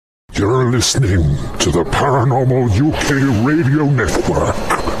You're listening to the Paranormal UK Radio Network.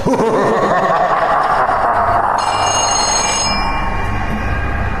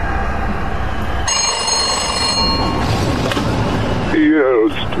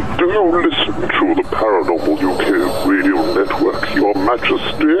 Yes, do you listen to the Paranormal UK Radio Network, Your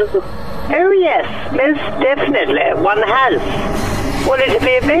Majesty? Oh yes, most definitely, one has. Well, it'd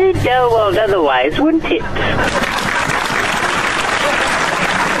be a very dull world otherwise, wouldn't it?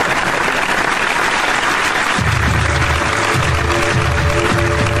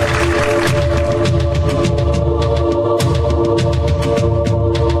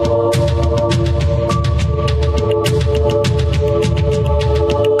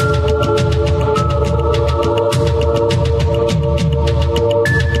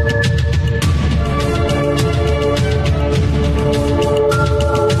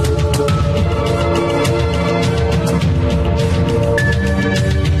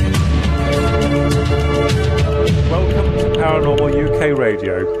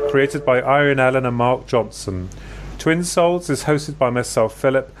 Created by Irene Allen and Mark Johnson. Twin Souls is hosted by myself,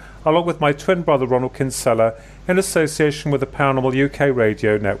 Philip, along with my twin brother Ronald Kinsella, in association with the Paranormal UK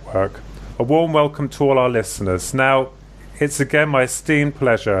Radio Network. A warm welcome to all our listeners. Now, it's again my esteemed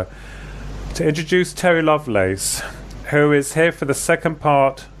pleasure to introduce Terry Lovelace, who is here for the second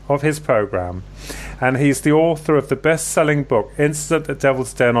part of his programme. And he's the author of the best-selling book, Incident at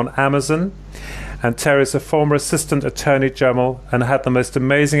Devil's Den, on Amazon. And Terry is a former Assistant Attorney General and had the most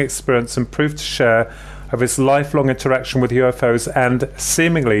amazing experience and proof to share of his lifelong interaction with UFOs and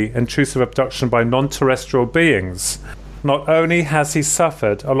seemingly intrusive abduction by non-terrestrial beings. Not only has he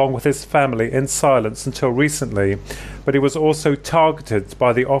suffered, along with his family, in silence until recently, but he was also targeted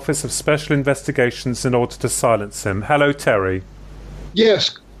by the Office of Special Investigations in order to silence him. Hello, Terry.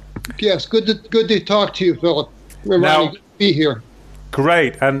 Yes. Good to talk to you, Philip. Now, good to be here.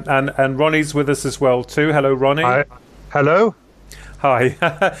 Great, and Ronnie's with us as well too. Hello, Ronnie. Hi. Hello. Hi.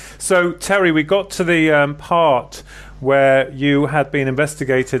 So, Terry, we got to the part where you had been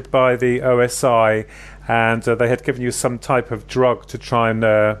investigated by the OSI, and they had given you some type of drug to try and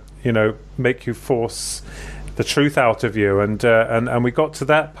make you force the truth out of you, and we got to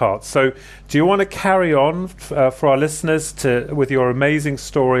that part. So, do you want to carry on for our listeners with your amazing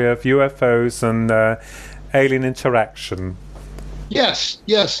story of UFOs and alien interaction? Yes.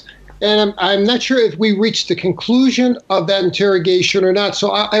 And I'm not sure if we reached the conclusion of that interrogation or not,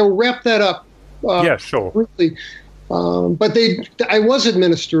 so I'll wrap that up. Yeah, sure. Briefly. But I was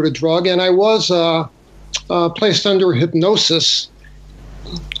administered a drug, and I was placed under hypnosis.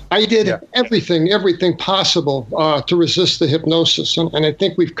 I did everything possible to resist the hypnosis, and I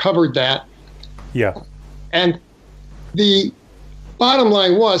think we've covered that. Yeah. And the bottom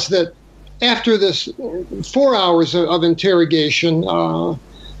line was that after this 4 hours of interrogation,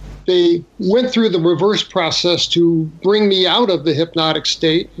 they went through the reverse process to bring me out of the hypnotic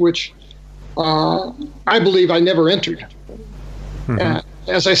state, which I believe I never entered. Mm-hmm.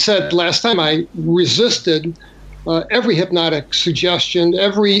 As I said last time, I resisted every hypnotic suggestion,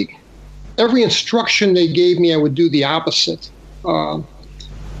 every instruction they gave me, I would do the opposite.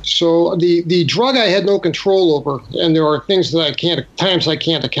 So the drug I had no control over, and there are things that I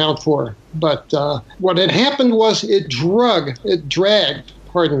can't account for. But what had happened was it dragged,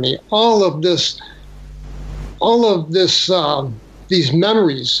 all of these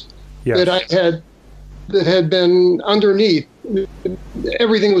memories that had been underneath.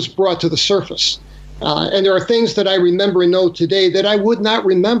 Everything was brought to the surface. And there are things that I remember and know today that I would not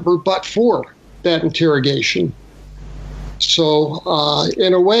remember but for that interrogation. So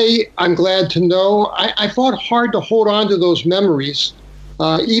in a way, I'm glad to know. I fought hard to hold on to those memories,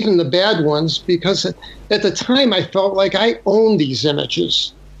 even the bad ones, because at the time I felt like I owned these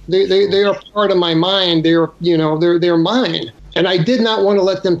images. They are part of my mind. They're mine, and I did not want to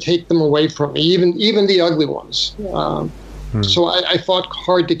let them take them away from me, even the ugly ones. So I fought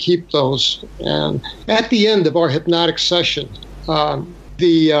hard to keep those. And at the end of our hypnotic session,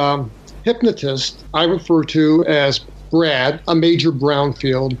 the hypnotist I refer to as Brad, a Major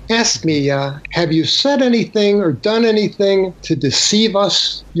Brownfield, asked me, have you said anything or done anything to deceive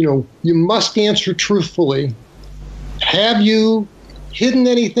us? You must answer truthfully. Have you hidden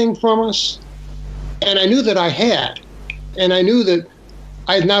anything from us? And I knew that I had. And I knew that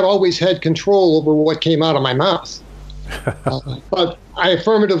I had not always had control over what came out of my mouth. But I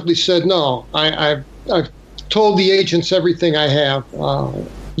affirmatively said no. I've told the agents everything I have,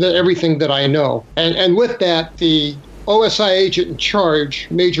 everything that I know. And with that, the OSI agent in charge,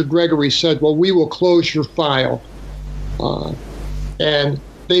 Major Gregory, said, well, we will close your file. And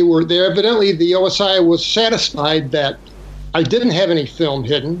they evidently, the OSI was satisfied that I didn't have any film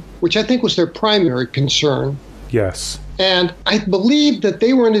hidden, which I think was their primary concern. Yes. And I believe that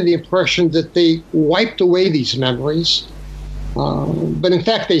they were under the impression that they wiped away these memories. But in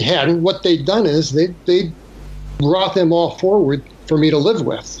fact, they hadn't. What they'd done is they brought them all forward for me to live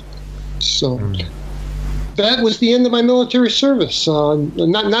with. So that was the end of my military service.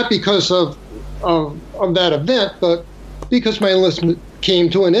 Not because of that event, but because my enlistment came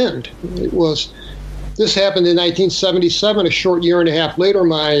to an end. This happened in 1977. A short year and a half later,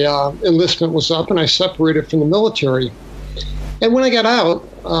 my enlistment was up, and I separated from the military. And when I got out,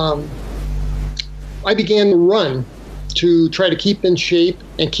 I began to run to try to keep in shape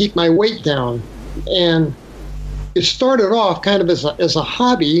and keep my weight down. And it started off kind of as a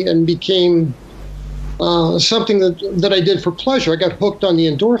hobby and became something that I did for pleasure. I got hooked on the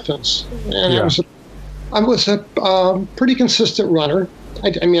endorphins. And I was a pretty consistent runner. I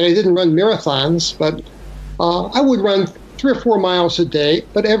didn't run marathons, but I would run 3 or 4 miles a day,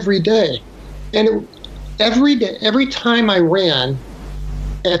 but every day. And every time I ran,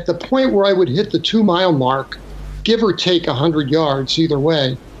 at the point where I would hit the 2-mile mark, give or take 100 yards either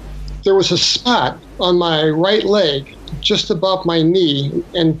way, there was a spot on my right leg, just above my knee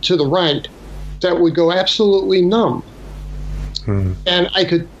and to the right, that would go absolutely numb. And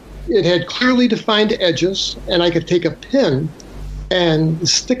it had clearly defined edges, and I could take a pin and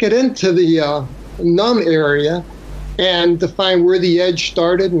stick it into the numb area and define where the edge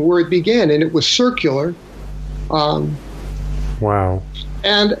started and where it began. And it was circular. Wow.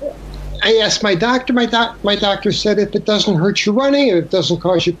 And I asked my doctor. My doctor said if it doesn't hurt you running, if it doesn't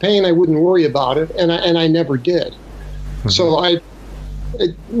cause you pain, I wouldn't worry about it. And I never did. So I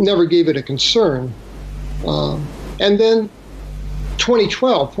never gave it a concern. And then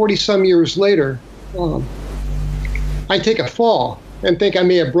 2012, 40-some years later, I take a fall and think I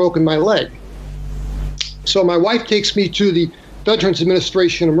may have broken my leg. So my wife takes me to the Veterans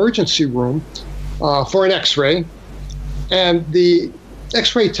Administration emergency room for an x-ray. And the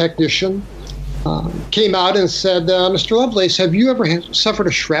x-ray technician came out and said, Mr. Lovelace, have you ever suffered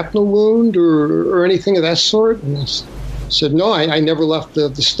a shrapnel wound or anything of that sort? And I said, no, I never left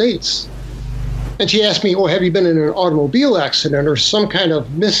the States. And she asked me, have you been in an automobile accident or some kind of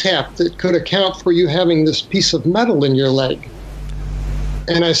mishap that could account for you having this piece of metal in your leg?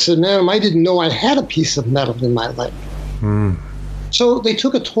 And I said, ma'am, I didn't know I had a piece of metal in my leg. So they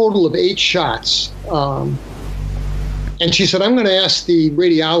took a total of 8 shots. And she said, I'm going to ask the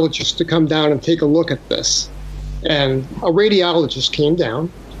radiologist to come down and take a look at this. And a radiologist came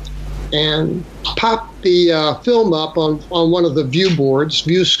down and popped the film up on one of the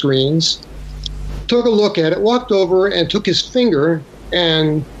view screens, took a look at it, walked over and took his finger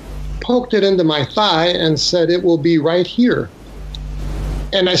and poked it into my thigh and said, it will be right here.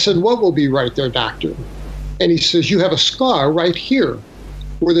 And I said, what will be right there, doctor? And he says, you have a scar right here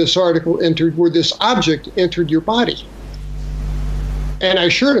where this object entered your body. And I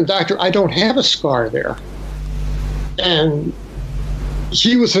assured him, doctor, I don't have a scar there. And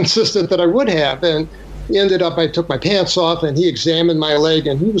he was insistent that I would have. And ended up, I took my pants off and he examined my leg,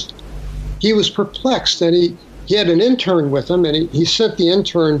 and he was perplexed. And he had an intern with him, and he sent the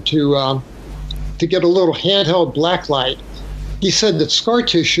intern to get a little handheld black light. He said that scar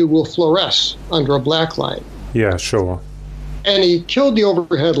tissue will fluoresce under a black light. Yeah, sure. And he killed the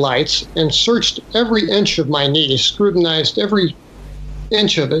overhead lights and searched every inch of my knee, scrutinized every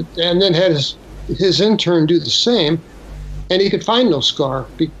inch of it, and then had his intern do the same, and he could find no scar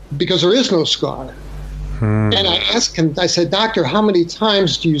because there is no scar. And I asked him, I said, doctor, how many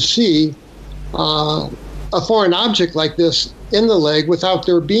times do you see a foreign object like this in the leg without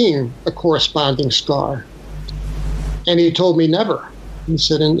there being a corresponding scar? And he told me never. He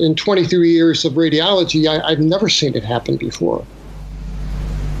said, in 23 years of radiology, I've never seen it happen before.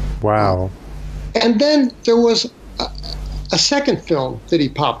 Wow. And then there was a second film that he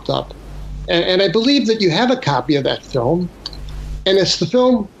popped up. And I believe that you have a copy of that film. And it's the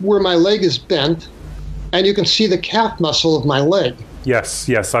film where my leg is bent, and you can see the calf muscle of my leg. Yes,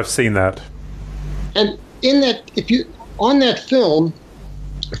 I've seen that. And on that film,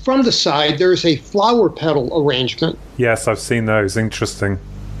 from the side, there's a flower petal arrangement. Yes, I've seen those. Interesting.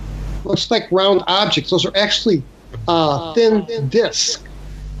 Looks like round objects. Those are actually thin discs.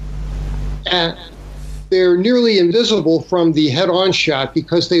 And they're nearly invisible from the head-on shot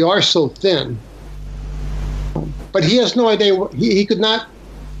because they are so thin. But he has no idea. He could not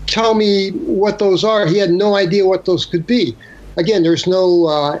tell me what those are. He had no idea what those could be. Again, there's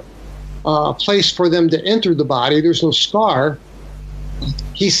no place for them to enter the body. There's no scar.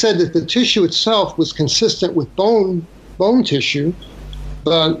 He said that the tissue itself was consistent with bone tissue,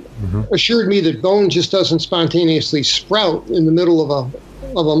 but assured me that bone just doesn't spontaneously sprout in the middle of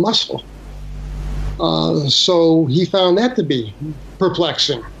a muscle. So he found that to be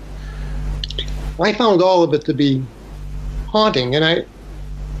perplexing. I found all of it to be haunting, and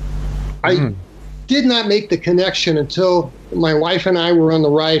I did not make the connection until my wife and I were on the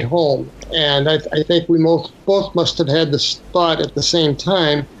ride home. And I think we both must have had this thought at the same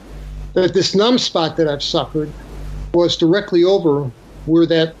time, that this numb spot that I've suffered was directly over where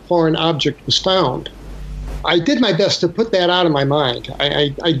that foreign object was found. I did my best to put that out of my mind.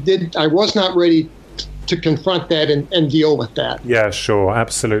 I was not ready to confront that and deal with that. Yeah, sure,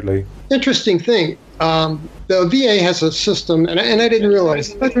 absolutely. Interesting thing, the VA has a system, and I didn't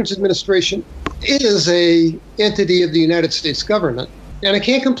realize, the Veterans Administration is a entity of the United States government. And I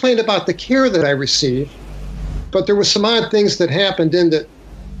can't complain about the care that I received, but there were some odd things that happened in that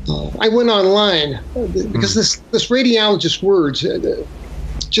I went online because this radiologist's words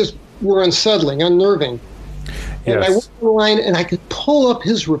just were unsettling, unnerving. And I went online and I could pull up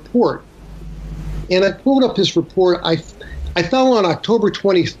his report. And I pulled up his report. I fell on October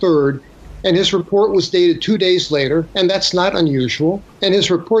 23rd, and his report was dated 2 days later, and that's not unusual. And his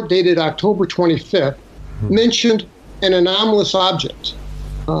report dated October 25th mentioned an anomalous object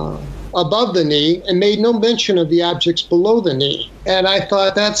above the knee and made no mention of the objects below the knee. And I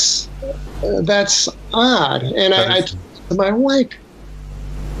thought, that's odd. And I told my wife,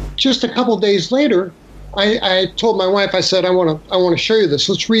 just a couple days later, I told my wife, I said, I want to show you this.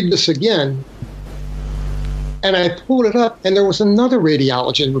 Let's read this again. And I pulled it up, and there was another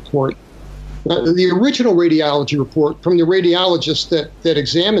radiology report. The original radiology report from the radiologist that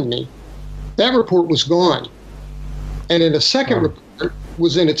examined me, that report was gone. And then a second report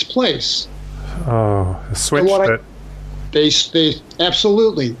was in its place. Oh, switched it. They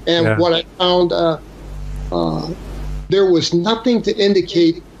absolutely. And what I found, there was nothing to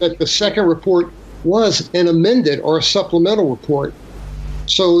indicate that the second report was an amended or a supplemental report.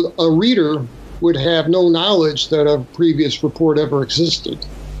 So a reader would have no knowledge that a previous report ever existed.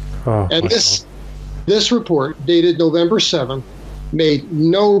 Oh, and this report, dated November 7th, made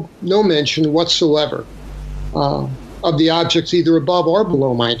no mention whatsoever of the objects either above or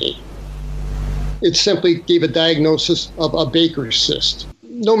below my knee. It simply gave a diagnosis of a Baker's cyst.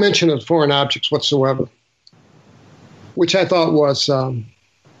 No mention of foreign objects whatsoever, which I thought was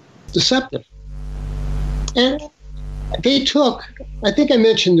deceptive. And they took, I think I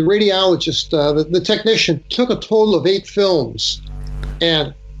mentioned the radiologist, the technician, took a total of 8 films.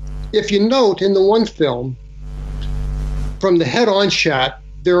 And if you note in the one film, from the head-on shot,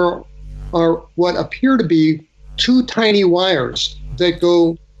 there are what appear to be 2 tiny wires that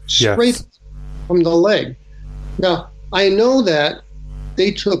go straight from the leg. Now, I know that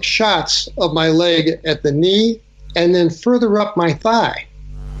they took shots of my leg at the knee and then further up my thigh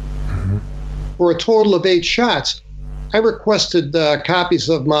for a total of 8 shots. I requested copies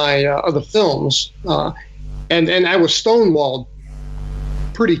of my of the films, and I was stonewalled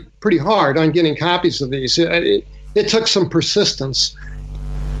pretty hard on getting copies of these. It took some persistence.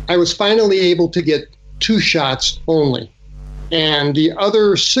 I was finally able to get 2 shots only, and the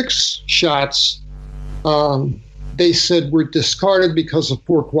other 6 shots, they said were discarded because of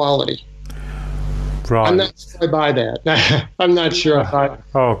poor quality. Right. I'm not sure I buy that. I'm not sure I buy it.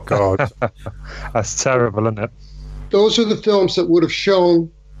 Oh, God. That's terrible, isn't it? Those are the films that would have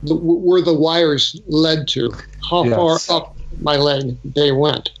shown where the wires led to, how far up my leg they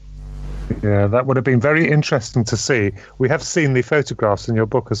went. Yeah, that would have been very interesting to see. We have seen the photographs in your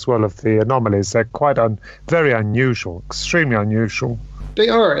book as well of the anomalies. They're quite very unusual, extremely unusual. They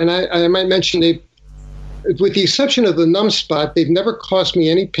are, and I might mention with the exception of the numb spot, they've never caused me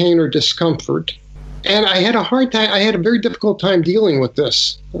any pain or discomfort. And I had a very difficult time dealing with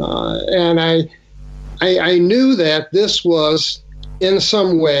this. And I knew that this was in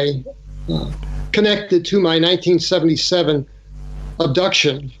some way connected to my 1977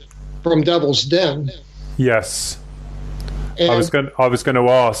 abduction from Devil's Den. Yes. And I was going to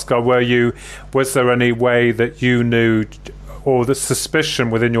ask, was there any way that you knew, or the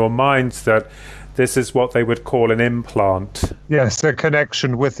suspicion within your mind that this is what they would call an implant? Yes, a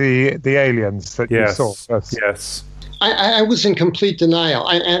connection with the aliens that you saw. Yes. I was in complete denial,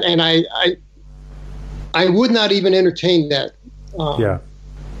 and I would not even entertain that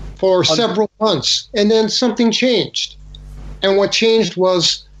for several months. And then something changed. And what changed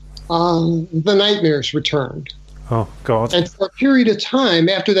was the nightmares returned. Oh, God. And for a period of time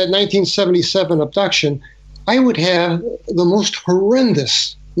after that 1977 abduction, I would have the most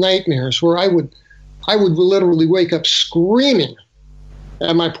horrendous nightmares where I would literally wake up screaming,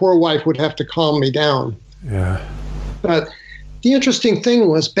 and my poor wife would have to calm me down. Yeah. But the interesting thing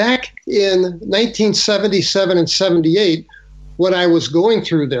was back in 1977 and 78, when I was going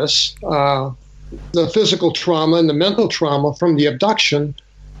through this, the physical trauma and the mental trauma from the abduction,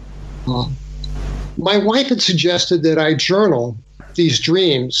 my wife had suggested that I journal these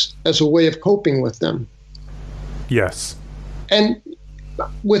dreams as a way of coping with them. Yes. And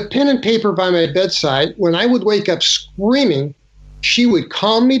with pen and paper by my bedside, when I would wake up screaming, she would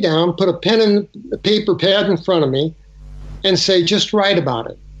calm me down, put a pen and a paper pad in front of me, and say, just write about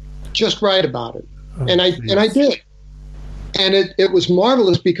it. Just write about it. Oh, and I did. And it was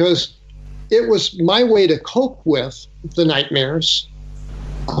marvelous because it was my way to cope with the nightmares.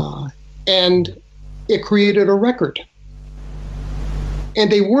 And it created a record.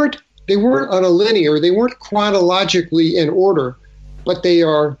 And they weren't on a linear, they weren't chronologically in order, but they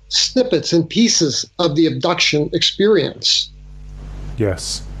are snippets and pieces of the abduction experience.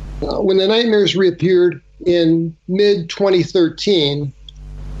 Yes. When the nightmares reappeared in mid-2013,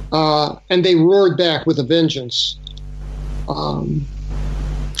 and they roared back with a vengeance,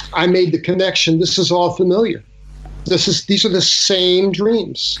 I made the connection. This is all familiar. These are the same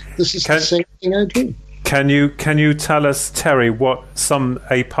dreams. This is the same thing I dream. Can you tell us, Terry,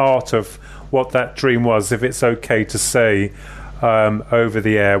 a part of what that dream was, if it's okay to say over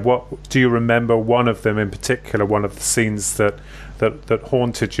the air? What do you remember? One of them in particular, one of the scenes that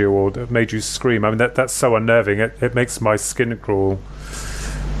haunted you or that made you scream? I mean, that's so unnerving. It makes my skin crawl.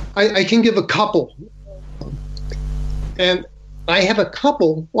 I can give a couple, and I have a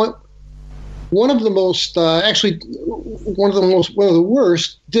couple. One of the most, one of the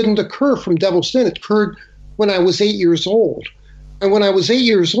worst didn't occur from Devil's Den. It occurred when I was 8 years old. And when I was 8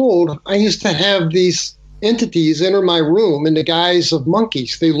 years old, I used to have these entities enter my room in the guise of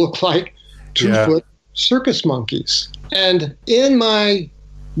monkeys. They look like 2-foot circus monkeys. And in my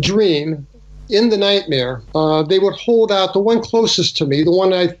dream, in the nightmare, they would hold out, the one closest to me, the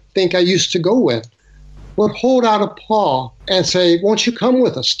one I think I used to go with, would hold out a paw and say, won't you come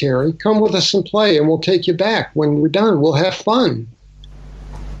with us, Terry? Come with us and play, and we'll take you back. When we're done, we'll have fun.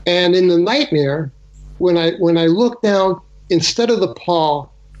 And in the nightmare, when I look down, instead of the paw,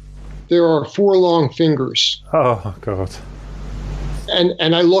 there are 4 long fingers. Oh, God.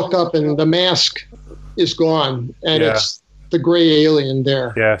 And I look up, and the mask is gone, and it's the gray alien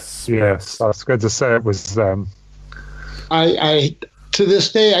there. Yes. I was going to say it was them. To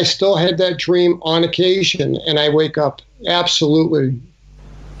this day, I still had that dream on occasion, and I wake up absolutely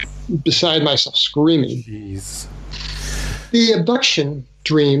beside myself, screaming. Jeez. The abduction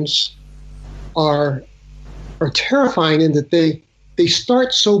dreams are terrifying in that they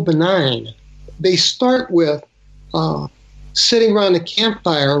start so benign. They start with sitting around a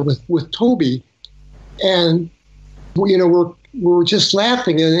campfire with Toby, and we're just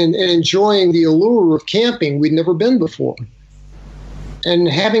laughing and enjoying the allure of camping. We'd never been before. And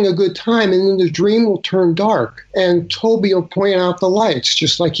having a good time, and then the dream will turn dark, and Toby will point out the lights,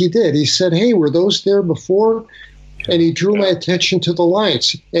 just like he did. He said, hey, were those there before? And he drew my attention to the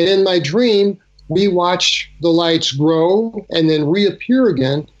lights. And in my dream, we watched the lights grow and then reappear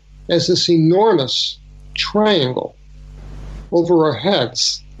again as this enormous triangle over our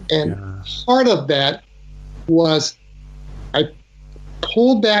heads. And part of that was I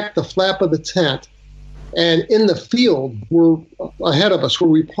pulled back the flap of the tent, and in the field ahead of us where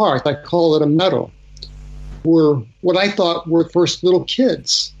we parked, I call it a meadow, were what I thought were first little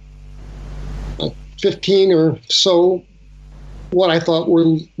kids, 15 or so, what I thought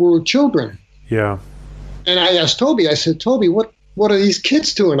were children. Yeah. And I asked Toby, I said, Toby, what are these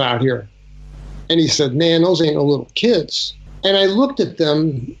kids doing out here? And he said, man, those ain't no little kids. And I looked at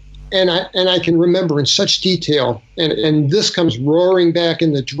them, and I can remember in such detail, and this comes roaring back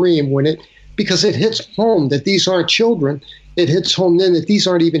in the dream because it hits home that these aren't children. It hits home then that these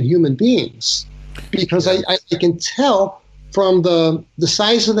aren't even human beings. Because I can tell from the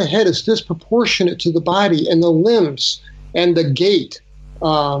size of the head is disproportionate to the body, and the limbs and the gait.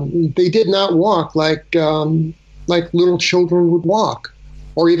 They did not walk like little children would walk,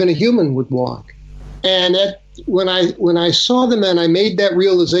 or even a human would walk. And when I saw them and I made that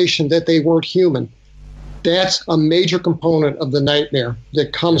realization that they weren't human, that's a major component of the nightmare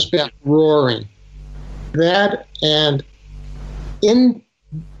that comes back roaring. That, and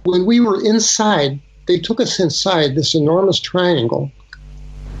when we were inside, they took us inside this enormous triangle,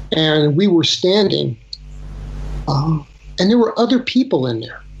 and we were standing, and there were other people in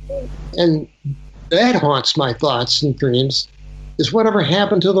there. And that haunts my thoughts and dreams, is whatever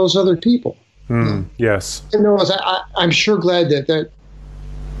happened to those other people. Yes. I'm sure glad that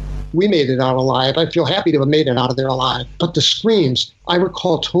we made it out alive. I feel happy to have made it out of there alive. But the screams, I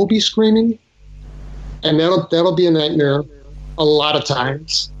recall Toby screaming, and that'll be a nightmare a lot of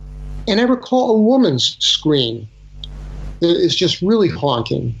times. And I recall a woman's scream that is just really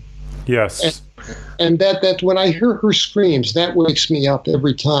haunting. Yes. And that when I hear her screams, that wakes me up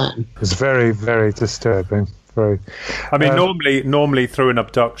every time. It's very, very disturbing. Very. I mean, normally through an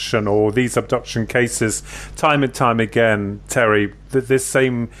abduction or these abduction cases, time and time again, Terry, this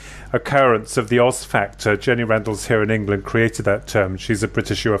same occurrence of the Oz factor. Jenny Randall's here in England created that term. She's a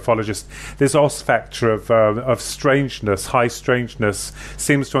British ufologist. This Oz factor of strangeness, high strangeness,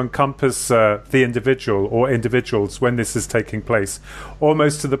 seems to encompass the individual or individuals when this is taking place,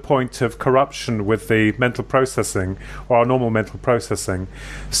 almost to the point of corruption with the mental processing or our normal mental processing.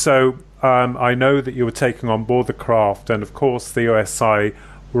 So I know that you were taking on board the craft, and of course the OSI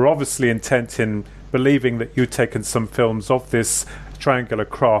were obviously intent in believing that you'd taken some films of this triangular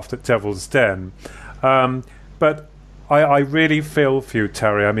craft at Devil's Den. But I really feel for you,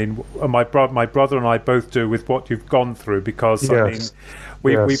 Terry. I mean, my brother and I both do with what you've gone through, because Yes. I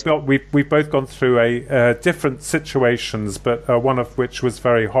mean, we've both gone through different situations, but one of which was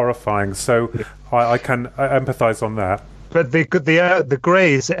very horrifying. So I can empathise on that. But the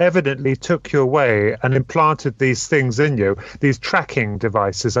Greys evidently took you away and implanted these things in you, these tracking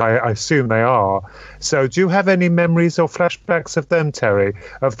devices, I assume they are. So do you have any memories or flashbacks of them, Terry,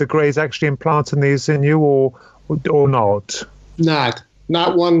 of the Greys actually implanting these in you or not? Not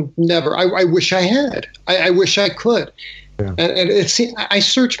one, never. I wish I had. I wish I could. Yeah. And I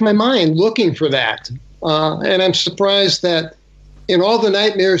searched my mind looking for that. And I'm surprised that in all the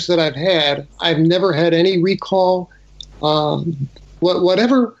nightmares that I've had, I've never had any recall.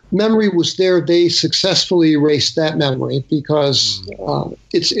 Whatever memory was there, they successfully erased that memory because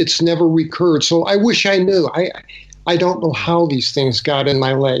it's never recurred. So I wish I knew. I don't know how these things got in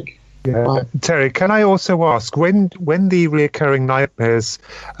my leg. Yeah. Terry, can I also ask, when the reoccurring nightmares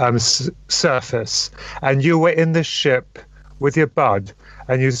surface and you were in the ship with your bud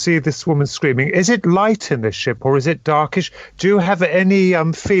and you see this woman screaming, is it light in the ship or is it darkish? Do you have any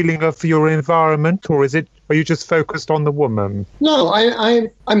feeling of your environment, or are you just focused on the woman? No,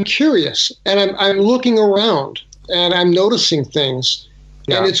 I'm curious, and I'm looking around and I'm noticing things,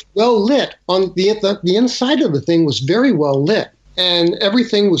 and it's well lit. On the inside of the thing was very well lit, and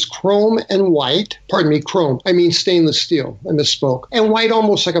everything was chrome and white. Pardon me, chrome. I mean stainless steel. I misspoke. And white,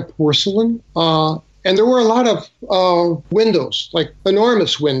 almost like a porcelain. And there were a lot of windows, like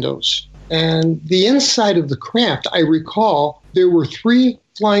enormous windows. And the inside of the craft, I recall, there were 3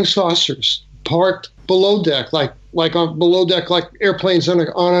 flying saucers parked below deck, like airplanes on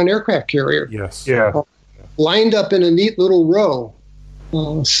an aircraft carrier. Yes. Yeah. Lined up in a neat little row,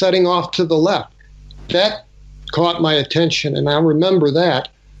 setting off to the left. That caught my attention, and I remember that.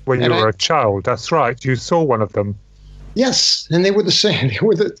 When you were a child, that's right. You saw one of them. Yes, and they were the same.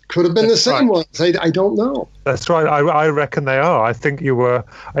 Could have been the same ones. I don't know. That's right. I reckon they are. I think you were.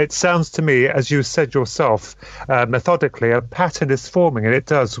 It sounds to me, as you said yourself, methodically, a pattern is forming, and it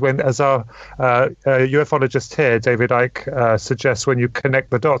does. As our ufologist here, David Icke, suggests, when you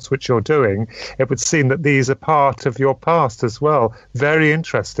connect the dots, which you're doing, it would seem that these are part of your past as well. Very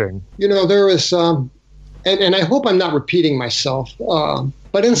interesting. You know, there is, and I hope I'm not repeating myself.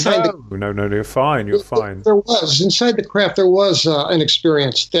 But inside No, you're fine. You're fine. There was inside the craft. There was an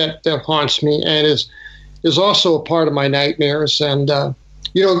experience that haunts me and is also a part of my nightmares. And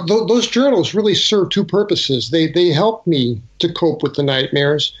those journals really serve 2 purposes. They help me to cope with the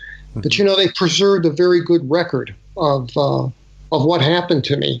nightmares, but they preserved a very good record of what happened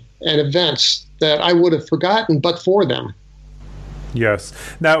to me and events that I would have forgotten but for them. Yes.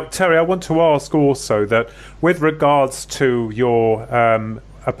 Now, Terry, I want to ask also that with regards to your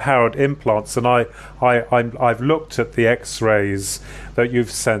apparent implants, and I've looked at the X-rays that you've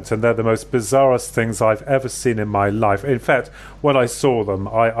sent, and they're the most bizarrest things I've ever seen in my life. In fact, when I saw them,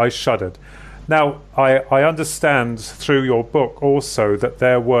 I shuddered. Now, I understand through your book also that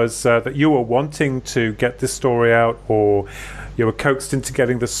there was that you were wanting to get this story out, or you were coaxed into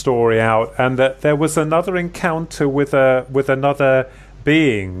getting the story out, and that there was another encounter with another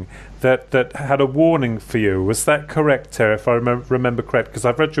being that had a warning for you. Was that correct, Terry, if I remember correct? Because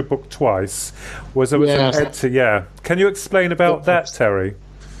I've read your book twice. Yeah. Can you explain about that, Terry?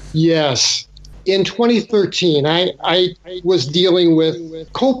 Yes. In 2013, I was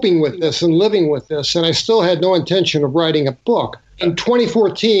coping with this and living with this, and I still had no intention of writing a book. In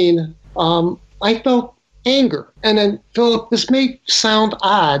 2014, I felt anger. And then, Philip, this may sound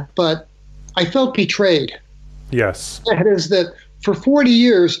odd, but I felt betrayed. Yes. That is that for 40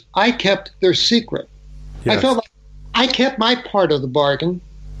 years, I kept their secret. Yes. I felt like I kept my part of the bargain.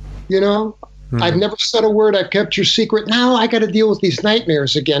 I've never said a word. I've kept your secret. Now I got to deal with these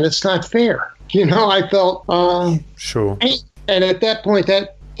nightmares again. It's not fair. I felt... Sure. And at that point,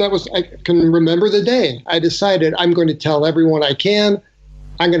 that was, I can remember the day. I decided I'm going to tell everyone I can.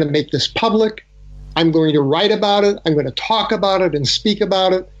 I'm going to make this public. I'm going to write about it. I'm going to talk about it and speak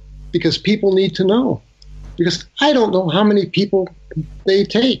about it because people need to know. Because I don't know how many people they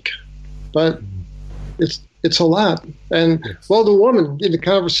take, but it's a lot. And well, the woman in the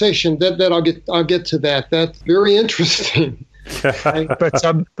conversation that I'll get to that. That's very interesting.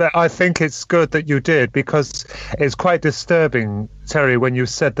 But I think it's good that you did, because it's quite disturbing, Terry, when you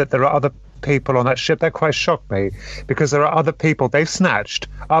said that there are other people on that ship. That quite shocked me, because there are other people they've snatched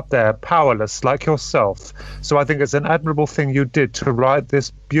up there, powerless like yourself. So I think it's an admirable thing you did to write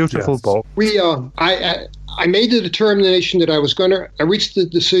this beautiful book. I made the determination that I reached the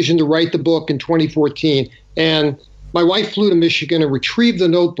decision to write the book in 2014, and my wife flew to Michigan and retrieved the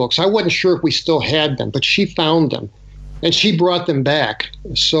notebooks. I wasn't sure if we still had them, but she found them. And she brought them back.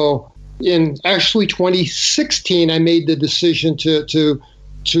 So in actually 2016, I made the decision to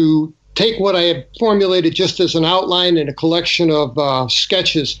take what I had formulated just as an outline and a collection of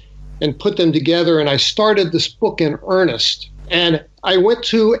sketches and put them together. And I started this book in earnest. And I went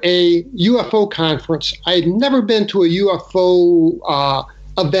to a UFO conference. I had never been to a UFO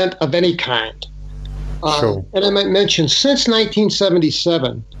event of any kind. Sure. And I might mention, since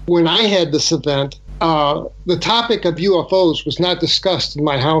 1977, when I had this event, the topic of UFOs was not discussed in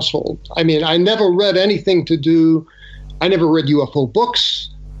my household. I mean, I never read anything I never read UFO books.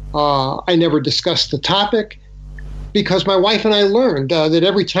 I never discussed the topic, because my wife and I learned that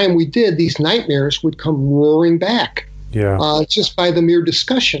every time we did, these nightmares would come roaring back. Yeah. Just by the mere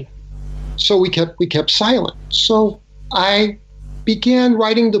discussion. So we kept silent. So I began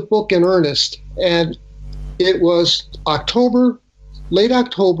writing the book in earnest, and it was late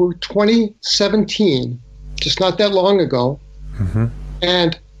October 2017, just not that long ago. Mm-hmm.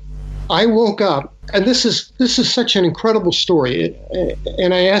 And I woke up, and this is such an incredible story.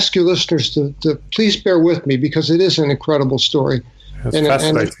 And I ask your listeners to please bear with me, because it is an incredible story. It's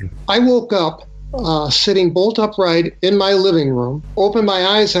fascinating. And I woke up sitting bolt upright in my living room, open my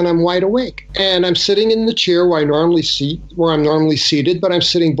eyes, and I'm wide awake. And I'm sitting in the chair where I'm normally seated, but I'm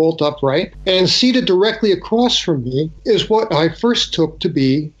sitting bolt upright. And seated directly across from me is what I first took to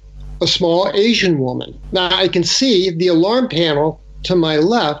be a small Asian woman. Now I can see the alarm panel to my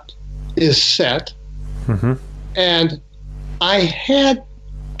left is set, mm-hmm. and I had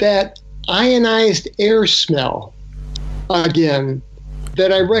that ionized air smell again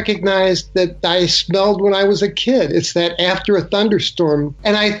that I recognized that I smelled when I was a kid. It's that after a thunderstorm.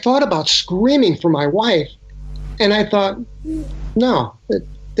 And I thought about screaming for my wife. And I thought, no,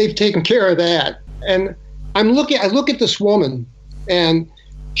 they've taken care of that. And I look at this woman, and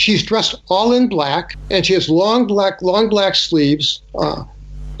she's dressed all in black, and she has long black sleeves,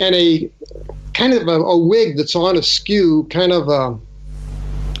 and a kind of a wig that's on askew, kind of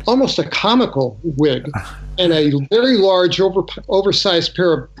almost a comical wig. And a very large, oversized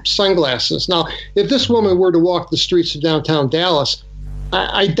pair of sunglasses. Now, if this woman were to walk the streets of downtown Dallas,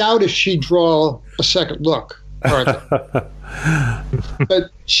 I doubt if she'd draw a second look. But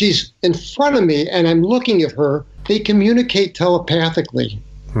she's in front of me, and I'm looking at her. They communicate telepathically,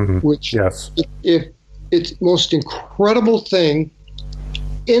 mm-hmm. which yes. It's the most incredible thing,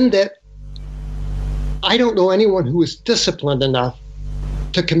 in that I don't know anyone who is disciplined enough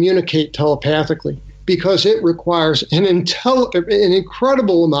to communicate telepathically, because it requires an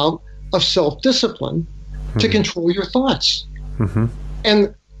incredible amount of self-discipline mm-hmm. to control your thoughts. Mm-hmm.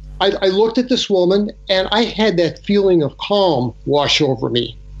 And I looked at this woman, and I had that feeling of calm wash over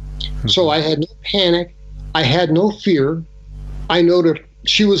me. Mm-hmm. So I had no panic. I had no fear. I noted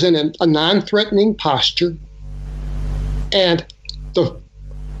she was in a non-threatening posture. And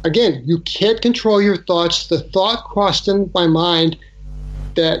again, you can't control your thoughts. The thought crossed in my mind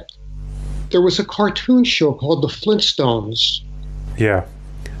that there was a cartoon show called The Flintstones. Yeah.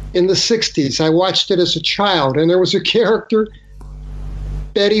 In the 60s. I watched it as a child, and there was a character,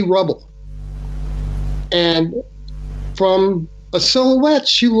 Betty Rubble. And from a silhouette,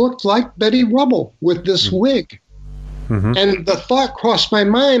 she looked like Betty Rubble with this mm-hmm. wig. Mm-hmm. And the thought crossed my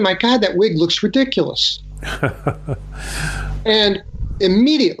mind, my God, that wig looks ridiculous. And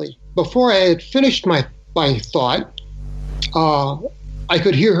immediately, before I had finished my thought, I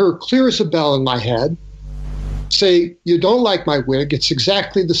could hear her clear as a bell in my head say, "You don't like my wig. It's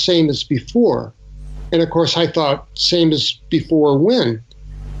exactly the same as before." And of course, I thought, same as before when?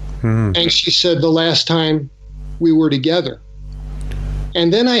 Mm-hmm. And she said, "The last time we were together."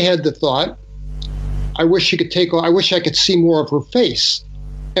 And then I had the thought, I wish I could see more of her face.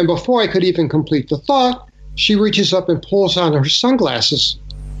 And before I could even complete the thought, she reaches up and pulls on her sunglasses.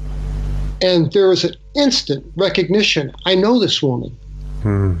 And there was an instant recognition. I know this woman.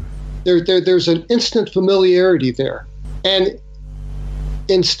 There's an instant familiarity there. And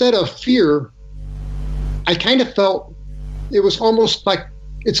instead of fear, I kind of felt it was almost like,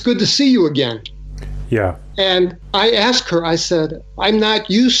 it's good to see you again. Yeah. And I asked her, I said, I'm not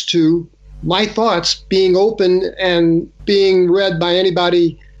used to my thoughts being open and being read by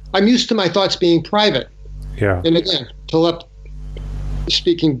anybody. I'm used to my thoughts being private. Yeah. And again,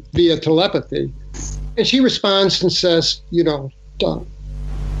 speaking via telepathy. And she responds and says,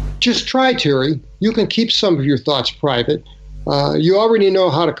 just try, Terry. You can keep some of your thoughts private. You already know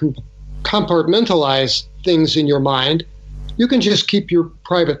how to compartmentalize things in your mind. You can just keep your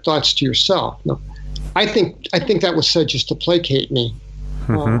private thoughts to yourself. No, I think that was said just to placate me.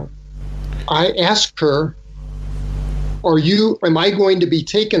 I asked her, am I going to be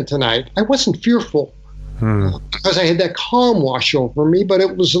taken tonight? I wasn't fearful because I had that calm wash over me, but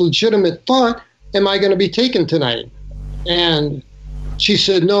it was a legitimate thought. Am I going to be taken tonight? And she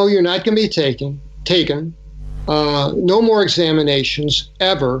said, no, you're not going to be taken. No more examinations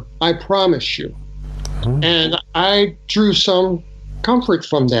ever. I promise you. And I drew some comfort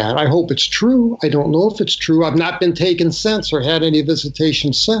from that. I hope it's true. I don't know if it's true. I've not been taken since or had any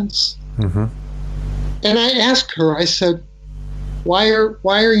visitation since. And I asked her, I said, why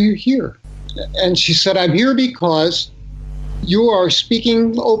are you here? And she said, I'm here because you are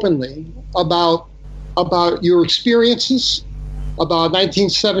speaking openly about your experiences, about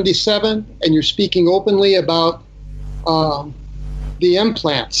 1977, and you're speaking openly about the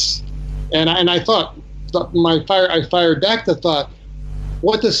implants. And I thought, I fired back the thought,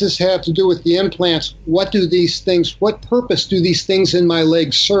 what does this have to do with the implants? What purpose do these things in my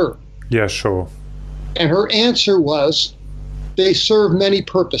legs serve? Yeah, sure. And her answer was, they serve many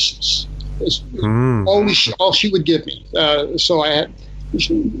purposes. All she would give me.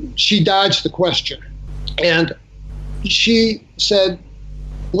 She dodged the question. And she said,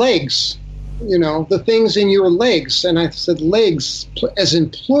 legs, the things in your legs. And I said, legs, as in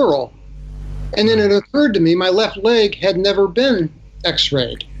plural. And then it occurred to me, my left leg had never been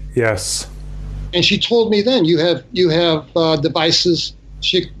x-rayed. Yes. And she told me then, you have devices.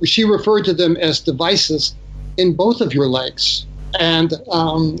 She referred to them as devices in both of your legs. And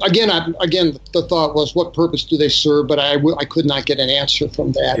again, the thought was, what purpose do they serve? But I could not get an answer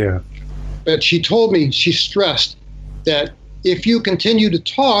from that. Yeah. But she told me, she stressed that if you continue to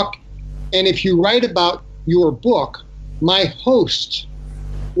talk and if you write about your book, my host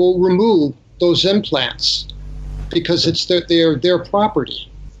will remove those implants because it's their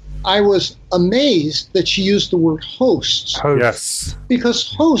property. I was amazed that she used the word hosts. Yes.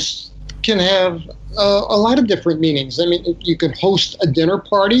 Because hosts can have a lot of different meanings. I mean, you can host a dinner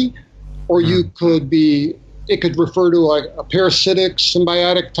party, or it could refer to a parasitic,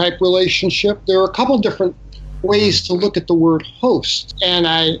 symbiotic type relationship. There are a couple different ways to look at the word host. And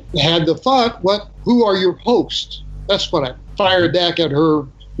I had the thought, who are your hosts? That's what I fired back at her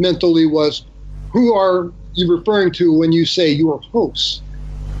mentally was, who are you referring to when you say your hosts?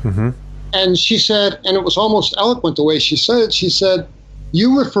 And she said, and it was almost eloquent the way she said,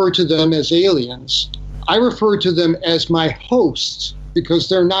 you refer to them as aliens. I refer to them as my hosts because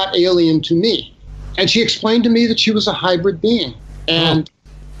they're not alien to me. And she explained to me that she was a hybrid being. And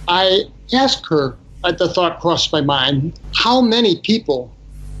I asked her, the thought crossed my mind, how many people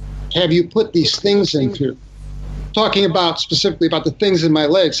have you put these things into? Talking specifically about the things in my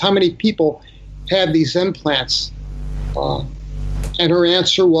legs, how many people have these implants? And her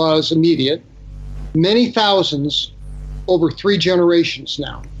answer was immediate. Many thousands over 3 generations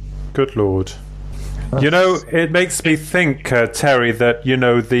now. Good Lord. It makes me think, Terry, that,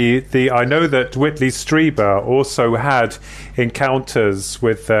 I know that Whitley Strieber also had encounters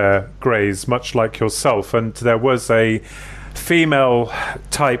with Greys, much like yourself, and there was a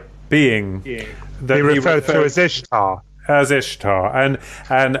female-type being that he referred to as Ishtar. As Ishtar,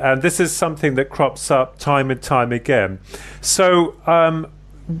 and this is something that crops up time and time again. So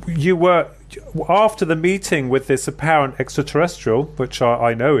you were, after the meeting with this apparent extraterrestrial, which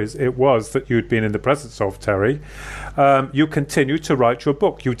I know it was that you'd been in the presence of, Terry, you continued to write your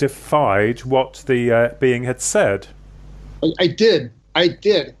book. You defied what the being had said. I did.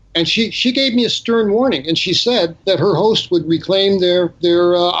 And she gave me a stern warning, and she said that her host would reclaim their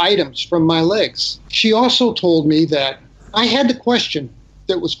items from my legs. She also told me that I had the question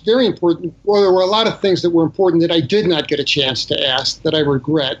that was very important. Well, there were a lot of things that were important that I did not get a chance to ask that I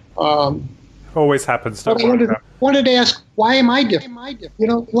regret. Always happens. But I wanted to ask, why am I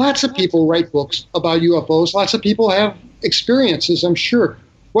different? Lots of people write books about UFOs. Lots of people have experiences, I'm sure.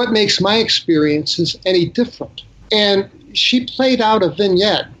 What makes my experiences any different? And she played out a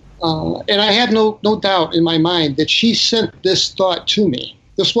vignette And I have no doubt in my mind that she sent this thought to me.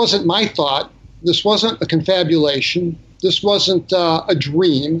 This wasn't my thought. This wasn't a confabulation. This wasn't a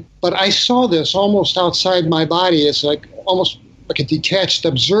dream. But I saw this almost outside my body as almost like a detached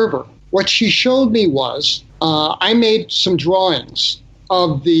observer. What she showed me was I made some drawings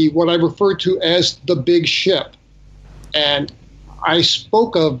of what I refer to as the big ship. And I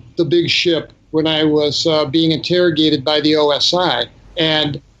spoke of the big ship when I was being interrogated by the OSI.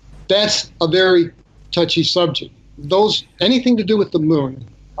 And that's a very touchy subject. Anything to do with the moon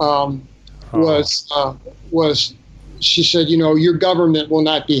was, she said, your government will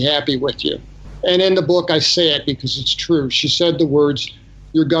not be happy with you. And in the book, I say it because it's true. She said the words,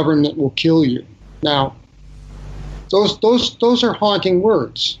 your government will kill you. Now, those are haunting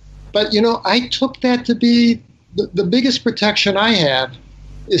words. But, I took that to be the biggest protection I have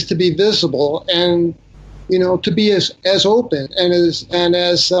is to be visible and, to be as open and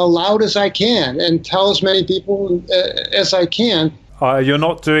as loud as I can and tell as many people as I can. You're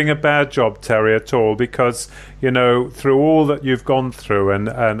not doing a bad job, Terry, at all, because, through all that you've gone through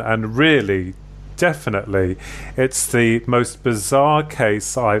and really, definitely, it's the most bizarre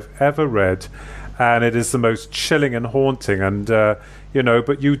case I've ever read, and it is the most chilling and haunting, and,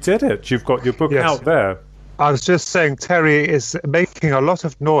 but you did it. You've got your book out there. I was just saying Terry is making a lot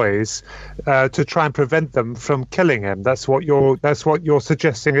of noise to try and prevent them from killing him. That's what you're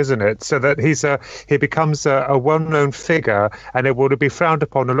suggesting, isn't it? So that he becomes a well-known figure, and it would be frowned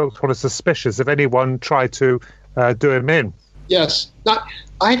upon and looked upon as suspicious if anyone tried to do him in. Yes.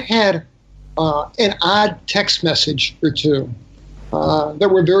 I've had an odd text message or two that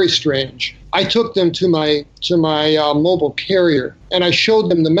were very strange. I took them to my mobile carrier, and I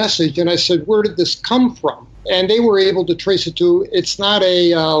showed them the message, and I said, where did this come from? And they were able to trace it to, it's not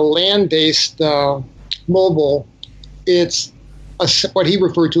a land-based mobile, it's what he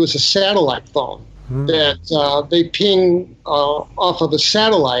referred to as a satellite phone that they ping off of a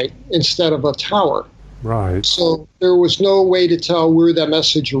satellite instead of a tower. Right. So there was no way to tell where that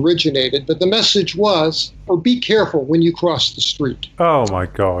message originated, but the message was, be careful when you cross the street. Oh, my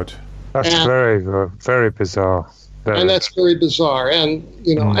God. That's very, very bizarre. And that's very bizarre. And,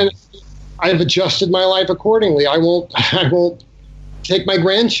 and I've adjusted my life accordingly. I won't take my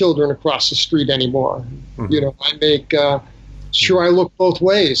grandchildren across the street anymore. Mm-hmm. I make sure I look both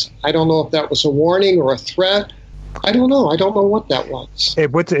ways. I don't know if that was a warning or a threat. I don't know. I don't know what that was.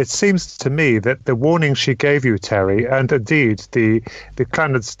 It seems to me that the warning she gave you, Terry, and indeed the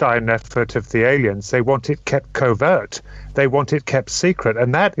clandestine effort of the aliens, they want it kept covert. They want it kept secret,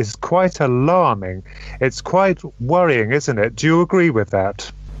 and that is quite alarming. It's quite worrying, isn't it? Do you agree with that?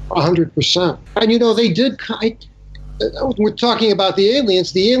 100%. And they did. We're talking about the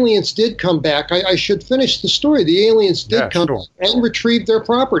aliens. The aliens did come back. I should finish the story. The aliens did come back and retrieve their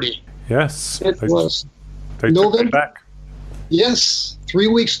property. Yes, it was. They took it back. Yes. 3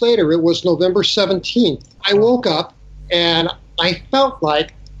 weeks later, it was November 17th. I woke up and I felt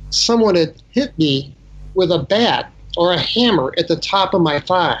like someone had hit me with a bat or a hammer at the top of my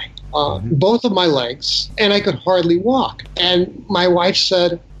thigh, both of my legs, and I could hardly walk. And my wife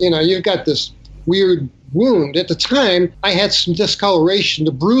said, you've got this weird wound. At the time, I had some discoloration.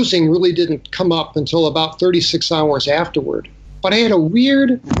 The bruising really didn't come up until about 36 hours afterward. But I had a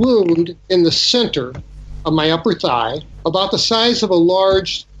weird wound in the center of my upper thigh, about the size of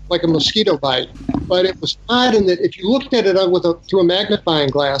like a mosquito bite. But it was odd in that if you looked at it through a magnifying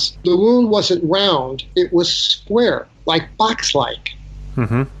glass, the wound wasn't round. It was square, like box-like.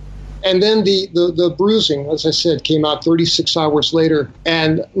 Mm-hmm. And then the bruising, as I said, came out 36 hours later.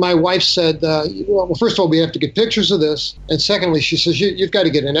 And my wife said, well, first of all, we have to get pictures of this. And secondly, she says, you've got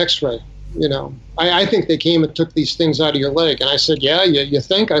to get an x-ray. I think they came and took these things out of your leg. And I said, yeah, you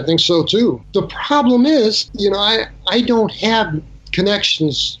think? I think so, too. The problem is, I don't have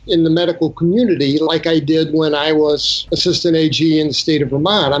connections in the medical community like I did when I was assistant AG in the state of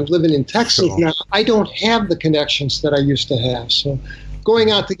Vermont. I'm living in Texas now. I don't have the connections that I used to have. So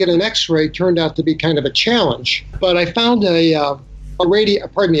going out to get an x-ray turned out to be kind of a challenge. But I found a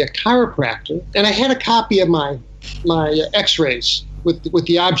chiropractor, and I had a copy of my x-rays with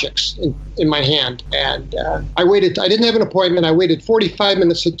the objects in my hand. And I waited. I didn't have an appointment. I waited 45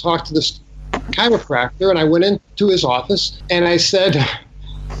 minutes to talk to this chiropractor, and I went into his office, and I said,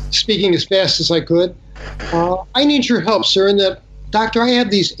 speaking as fast as I could, I need your help, sir, in that, doctor, I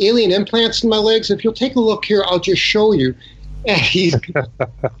have these alien implants in my legs. If you'll take a look here, I'll just show you. And he's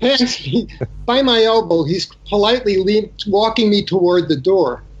by my elbow. He's politely walking me toward the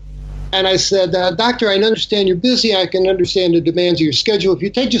door. And I said, doctor, I understand you're busy. I can understand the demands of your schedule. If you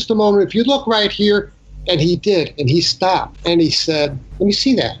take just a moment, if you look right here. And he did. And he stopped. And he said, let me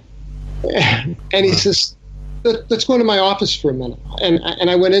see that. And he says, let's go into my office for a minute. And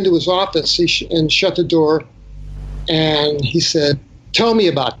I went into his office and shut the door. And he said, tell me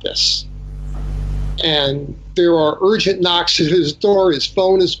about this. And there are urgent knocks at his door. His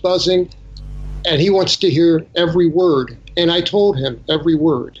phone is buzzing. And he wants to hear every word. And I told him every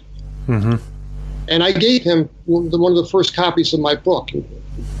word. Mm-hmm. And I gave him one of the first copies of my book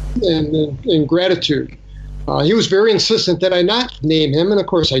in gratitude. He was very insistent that I not name him, and of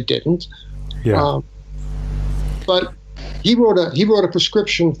course I didn't. Yeah. But he wrote a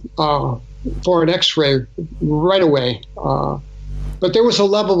prescription for an X-ray right away. But there was a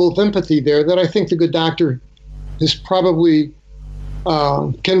level of empathy there that I think the good doctor is probably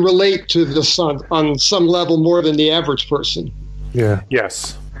can relate to this on some level more than the average person. Yeah.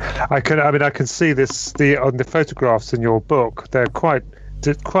 Yes. I can see this on the photographs in your book. They're quite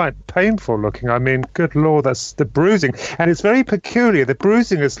painful looking. I mean, good Lord, that's the bruising. And it's very peculiar. The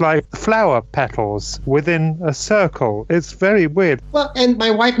bruising is like flower petals within a circle. It's very weird. Well, and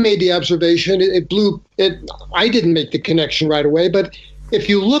my wife made the observation. I didn't make the connection right away, but if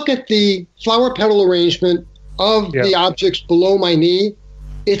you look at the flower petal arrangement of the objects below my knee,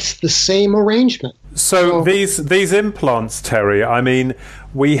 it's the same arrangement. So these implants, Terry, I mean,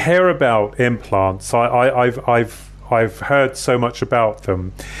 we hear about implants. I've heard so much about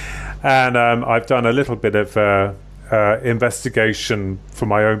them, and I've done a little bit of investigation for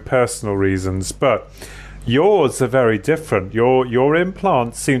my own personal reasons. But yours are very different. Your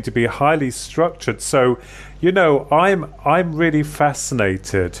implants seem to be highly structured. So, I'm really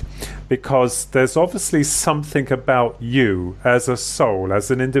fascinated because there's obviously something about you as a soul, as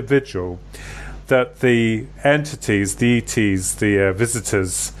an individual, that the entities, the ETs, the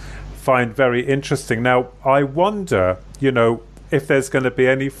visitors, find very interesting. Now, I wonder, if there's going to be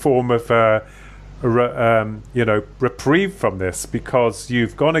any form of, reprieve from this, because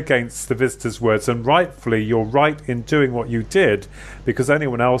you've gone against the visitor's words, and rightfully, you're right in doing what you did, because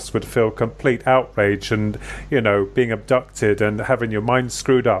anyone else would feel complete outrage and, being abducted and having your mind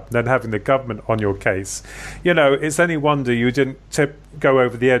screwed up, and then having the government on your case. It's any wonder you didn't go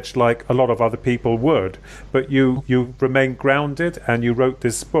over the edge like a lot of other people would, but you remained grounded and you wrote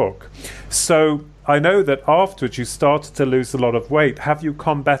this book. So I know that afterwards you started to lose a lot of weight. Have you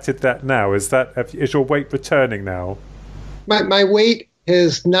combated that now? Is your weight returning now? My weight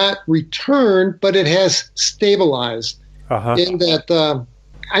has not returned, but it has stabilized. In that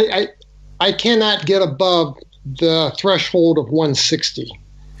I cannot get above the threshold of 160,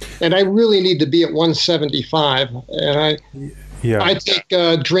 and I really need to be at 175. And I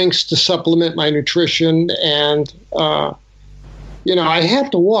take drinks to supplement my nutrition, and I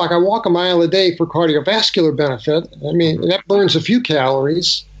have to walk. I walk a mile a day for cardiovascular benefit. I mean, that burns a few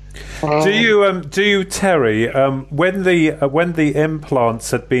calories. Do you, Terry? When the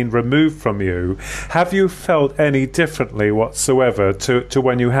implants had been removed from you, have you felt any differently whatsoever to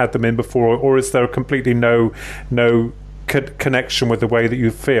when you had them in before, or is there completely no connection with the way that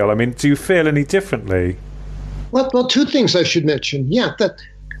you feel? I mean, do you feel any differently? Well, two things I should mention. Yeah,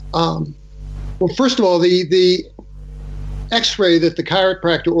 first of all, the X-ray that the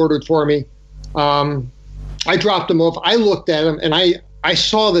chiropractor ordered for me, I dropped them off. I looked at them, and I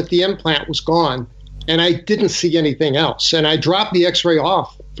saw that the implant was gone, and I didn't see anything else. And I dropped the X-ray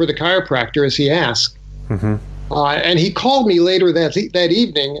off for the chiropractor as he asked. Mm-hmm. And he called me later that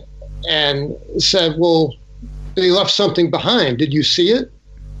evening and said, well, they left something behind. Did you see it?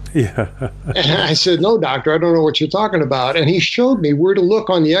 Yeah. And I said, no, doctor, I don't know what you're talking about. And he showed me where to look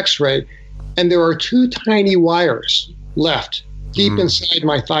on the X-ray, and there are two tiny wires left deep inside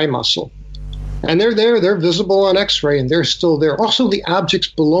my thigh muscle. And they're there, they're visible on X-ray, and they're still there. Also, the objects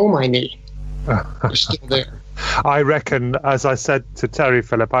below my knee are still there. I reckon, as I said to Terry,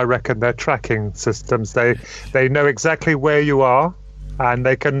 Philip, I reckon they're tracking systems. They know exactly where you are, and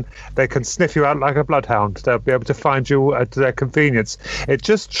they can sniff you out like a bloodhound. They'll be able to find you at their convenience. It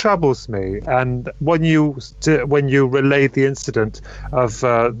just troubles me. And when you relayed the incident of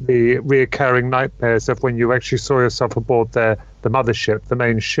the reoccurring nightmares of when you actually saw yourself aboard the mothership, the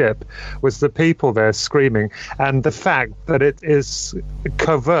main ship, was the people there screaming, and the fact that it is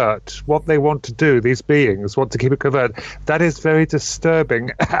covert. What they want to do, these beings want to keep it covert. That is very disturbing,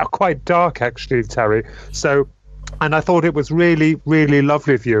 quite dark actually, Terry. So. And I thought it was really, really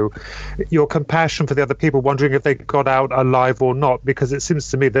lovely of you, your compassion for the other people, wondering if they got out alive or not, because it seems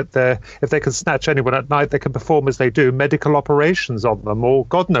to me that if they can snatch anyone at night, they can perform as they do, medical operations on them, or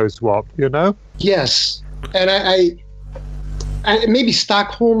God knows what, Yes. And I maybe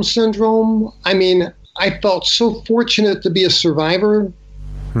Stockholm Syndrome. I mean, I felt so fortunate to be a survivor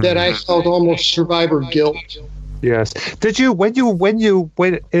that I felt almost survivor guilt. Yes. Did you,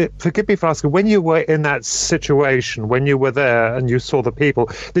 forgive me for asking, when you were in that situation, when you were there and you saw the people,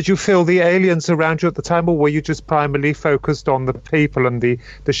 did you feel the aliens around you at the time, or were you just primarily focused on the people and the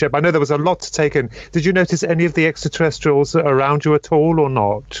ship? I know there was a lot to take in. Did you notice any of the extraterrestrials around you at all, or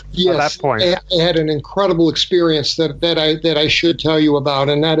not? Yes, at that point? I had an incredible experience that I should tell you about,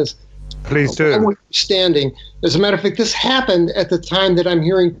 and that is, please do. Standing. As a matter of fact, this happened at the time that I'm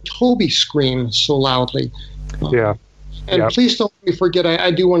hearing Toby scream so loudly. Yeah. And please don't let me forget,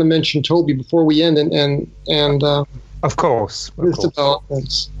 I do want to mention Toby before we end and of course. his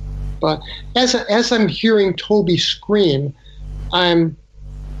developments. But as I'm hearing Toby scream, I'm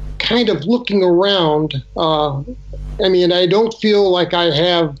kind of looking around. I don't feel like I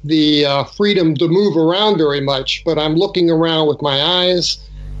have the freedom to move around very much, but I'm looking around with my eyes.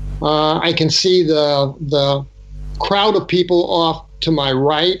 I can see the crowd of people off to my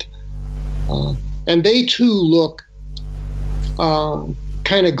right. And they too look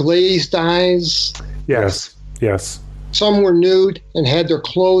kind of glazed eyes. Yes. Some were nude and had their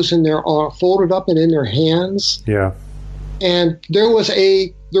clothes in their folded up and in their hands. Yeah. And there were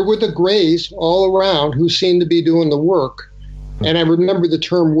the Greys all around who seemed to be doing the work. And I remember the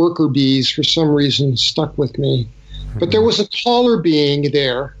term worker bees for some reason stuck with me. But there was a taller being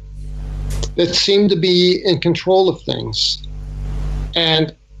there that seemed to be in control of things.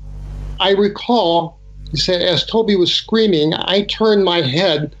 And I recall, he said, as Toby was screaming, I turned my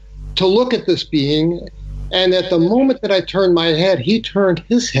head to look at this being, and at the moment that I turned my head, he turned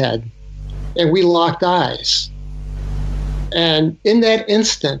his head, and we locked eyes. And in that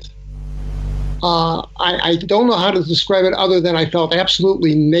instant, I don't know how to describe it other than I felt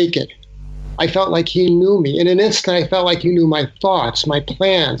absolutely naked. I felt like he knew me. In an instant, I felt like he knew my thoughts, my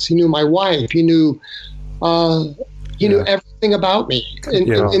plans. He knew my wife. He knew everything about me in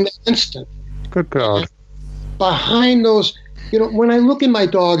that instant. Good God. Behind those, when I look in my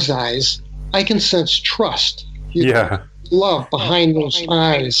dog's eyes, I can sense trust. Love behind those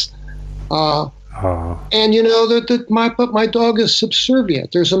eyes. And my dog is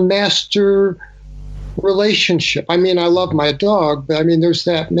subservient. There's a master relationship. I love my dog, but there's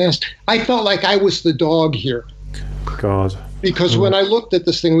that master. I felt like I was the dog here. God. Because when I looked at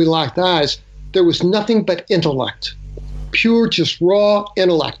this thing, we locked eyes, there was nothing but intellect. Pure, just raw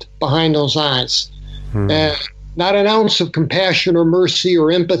intellect behind those eyes. And not an ounce of compassion or mercy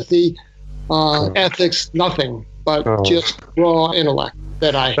or empathy, ethics, nothing, but just raw intellect.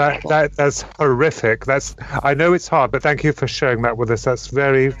 That's horrific. I know it's hard, but thank you for sharing that with us. That's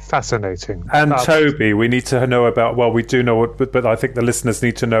very fascinating. And Toby, we need to know about. Well, we do know what, but I think the listeners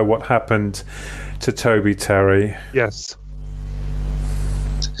need to know what happened to Toby, Terry. Yes.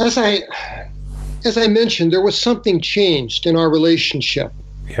 As I mentioned, there was something changed in our relationship.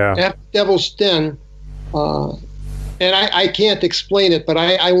 Yeah. After Devil's Den, and I can't explain it, but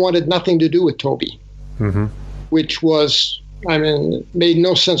I wanted nothing to do with Toby, which was. It made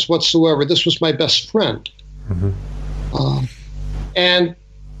no sense whatsoever. This was my best friend. And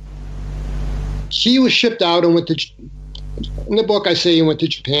he was shipped out and went to, in the book I say he went to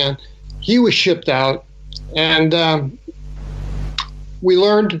Japan. He was shipped out, and we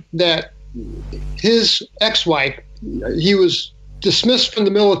learned that his ex-wife, he was dismissed from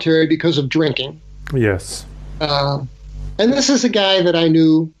the military because of drinking. Yes. And this is a guy that I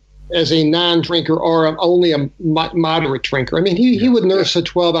knew as a non-drinker or only a moderate drinker. He would nurse a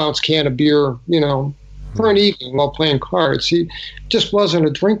 12-ounce can of beer, for an evening while playing cards. He just wasn't a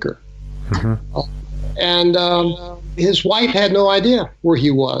drinker. And his wife had no idea where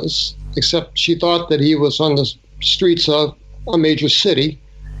he was, except she thought that he was on the streets of a major city.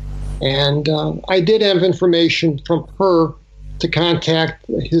 And I did have information from her to contact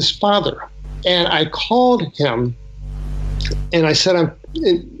his father. And I called him, and I said,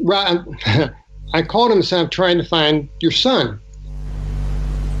 I called him and said, I'm trying to find your son.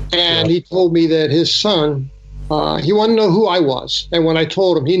 And he told me that his son, he wanted to know who I was. And when I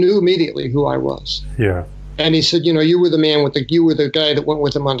told him, he knew immediately who I was. Yeah. And he said, you were the man you were the guy that went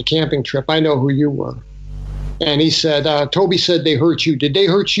with him on the camping trip. I know who you were. And he said, Toby said they hurt you. Did they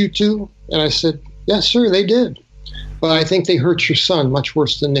hurt you too? And I said, yes, sir, they did. But I think they hurt your son much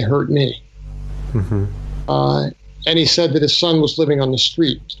worse than they hurt me. And he said that his son was living on the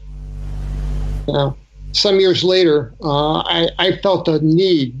street. Now, some years later, I felt the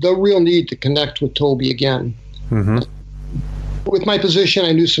real need to connect with Toby again. With my position,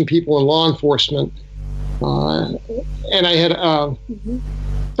 I knew some people in law enforcement, and I had a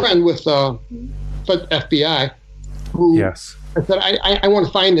friend with the FBI who I said, I want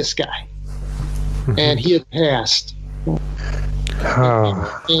to find this guy. And he had passed.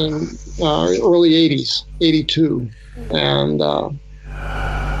 in early 80s, 82. And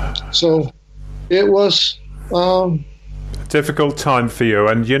so it was... difficult time for you,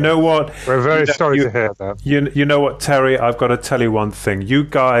 and you know what? We're very sorry to hear that. You know what, Terry? I've got to tell you one thing. You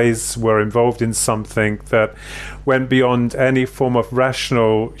guys were involved in something that went beyond any form of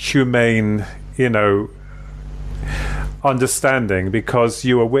rational, humane, understanding, because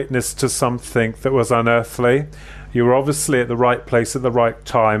you were witness to something that was unearthly. You were obviously at the right place at the right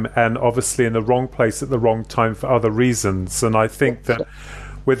time, and obviously in the wrong place at the wrong time for other reasons. And I think that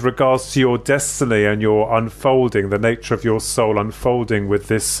with regards to your destiny and your unfolding, the nature of your soul unfolding with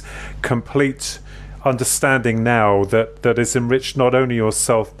this complete understanding now that is enriched not only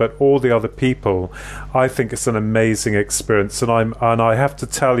yourself but all the other people, I think it's an amazing experience. And I have to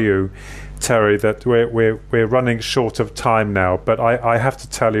tell you, Terry, that we're running short of time now, but I have to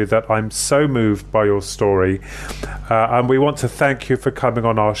tell you that I'm so moved by your story, and we want to thank you for coming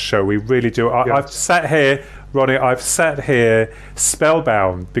on our show. We really do. Yes. I've sat here, Ronnie,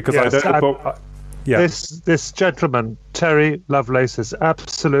 spellbound, because Yes, I don't know. This gentleman, Terry Lovelace, is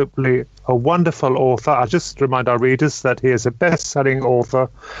absolutely a wonderful author. I'll just remind our readers that he is a best-selling author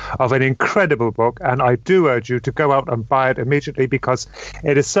of an incredible book, and I do urge you to go out and buy it immediately, because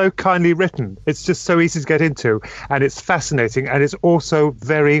it is so kindly written. It's just so easy to get into, and it's fascinating, and it's also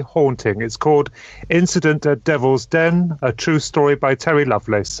very haunting. It's called Incident at Devil's Den, a true story by Terry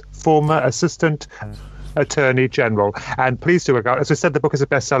Lovelace, former Assistant Attorney General. And please do look out. As I said, the book is a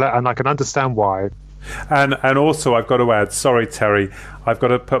bestseller, and I can understand why. And also, I've got to add, sorry, Terry, I've got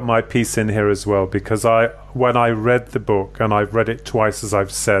to put my piece in here as well, because when I read the book, and I've read it twice, as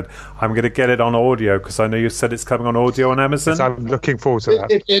I've said, I'm going to get it on audio, because I know you said it's coming on audio on Amazon. Yes, I'm looking forward to that.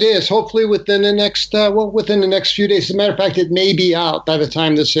 It is. Hopefully within the next few days. As a matter of fact, it may be out by the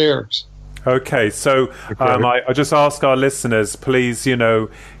time this airs. Okay, so I just ask our listeners, please, you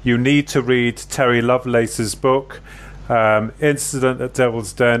need to read Terry Lovelace's book, Incident at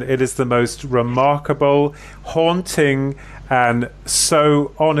Devil's Den. It is the most remarkable, haunting, and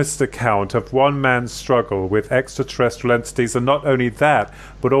so honest account of one man's struggle with extraterrestrial entities, and not only that,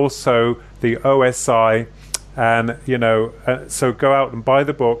 but also the OSI. And, so go out and buy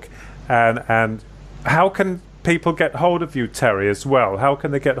the book. And how can people get hold of you, Terry, as well? How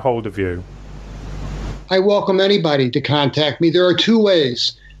can they get hold of you? I welcome anybody to contact me. There are two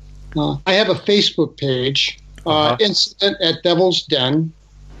ways. I have a Facebook page, Incident at Devil's Den.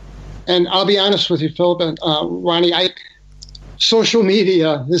 And I'll be honest with you, Philip and Ronnie, social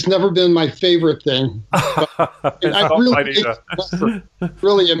media has never been my favorite thing. I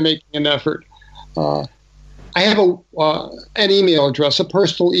really am making an effort. I have an email address, a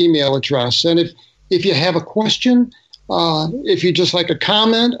personal email address. And if you have a question, if you just like a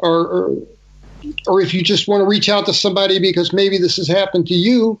comment, or if you just want to reach out to somebody because maybe this has happened to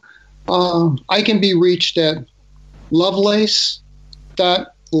you, I can be reached at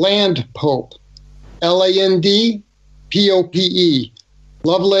lovelace.landpope, LANDPOPE,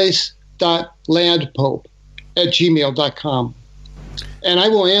 lovelace.landpope @gmail.com. And I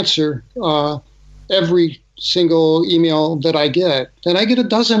will answer every single email that I get. And I get a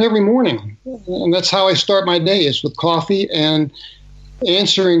dozen every morning. And that's how I start my day, is with coffee and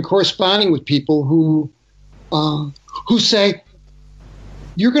corresponding with people who say,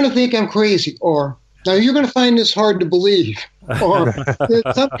 you're going to think I'm crazy, or now you're going to find this hard to believe, or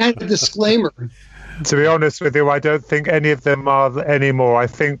some kind of disclaimer. To be honest with you, I don't think any of them are anymore. I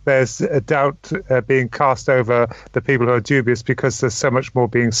think there's a doubt being cast over the people who are dubious, because there's so much more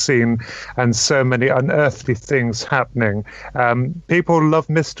being seen and so many unearthly things happening. People love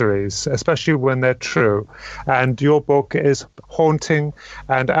mysteries, especially when they're true. And your book is haunting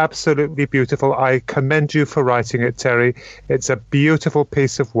and absolutely beautiful. I commend you for writing it, Terry. It's a beautiful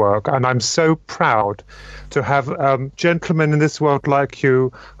piece of work, and I'm so proud to have gentlemen in this world like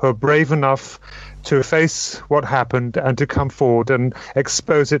you who are brave enough to face what happened and to come forward and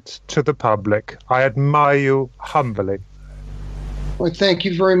expose it to the public. I admire you humbly. Well, thank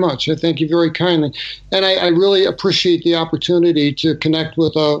you very much. I thank you very kindly. And I really appreciate the opportunity to connect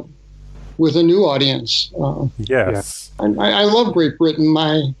with a new audience. Yes. I love Great Britain.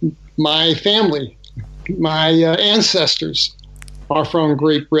 My family, my ancestors are from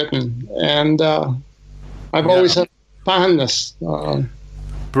Great Britain. And I've always had fondness.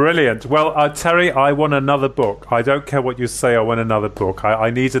 Brilliant. Well, Terry, I want another book. I don't care what you say. I want another book. I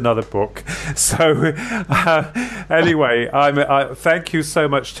need another book. So, anyway, thank you so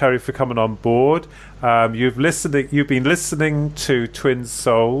much, Terry, for coming on board. You've been listening to Twin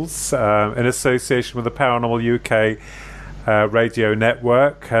Souls in association with the Paranormal UK radio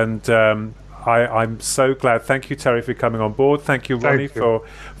network, and I'm so glad. Thank you, Terry, for coming on board. Thank you, Ronnie, for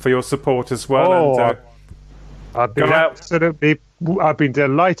your support as well. Oh, I've been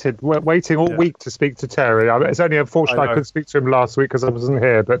delighted waiting all week to speak to Terry. It's only unfortunate I couldn't speak to him last week because I wasn't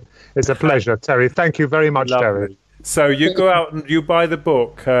here, but it's a pleasure, Terry. Thank you very much, Terry. So you go out and you buy the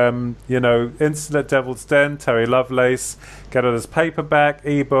book, Instant at Devil's Den, Terry Lovelace. Get it as paperback,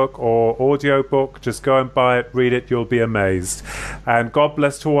 ebook, or audio book. Just go and buy it, read it. You'll be amazed. And God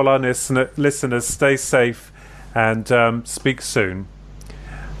bless to all our listeners. Stay safe and speak soon.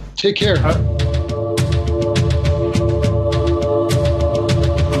 Take care.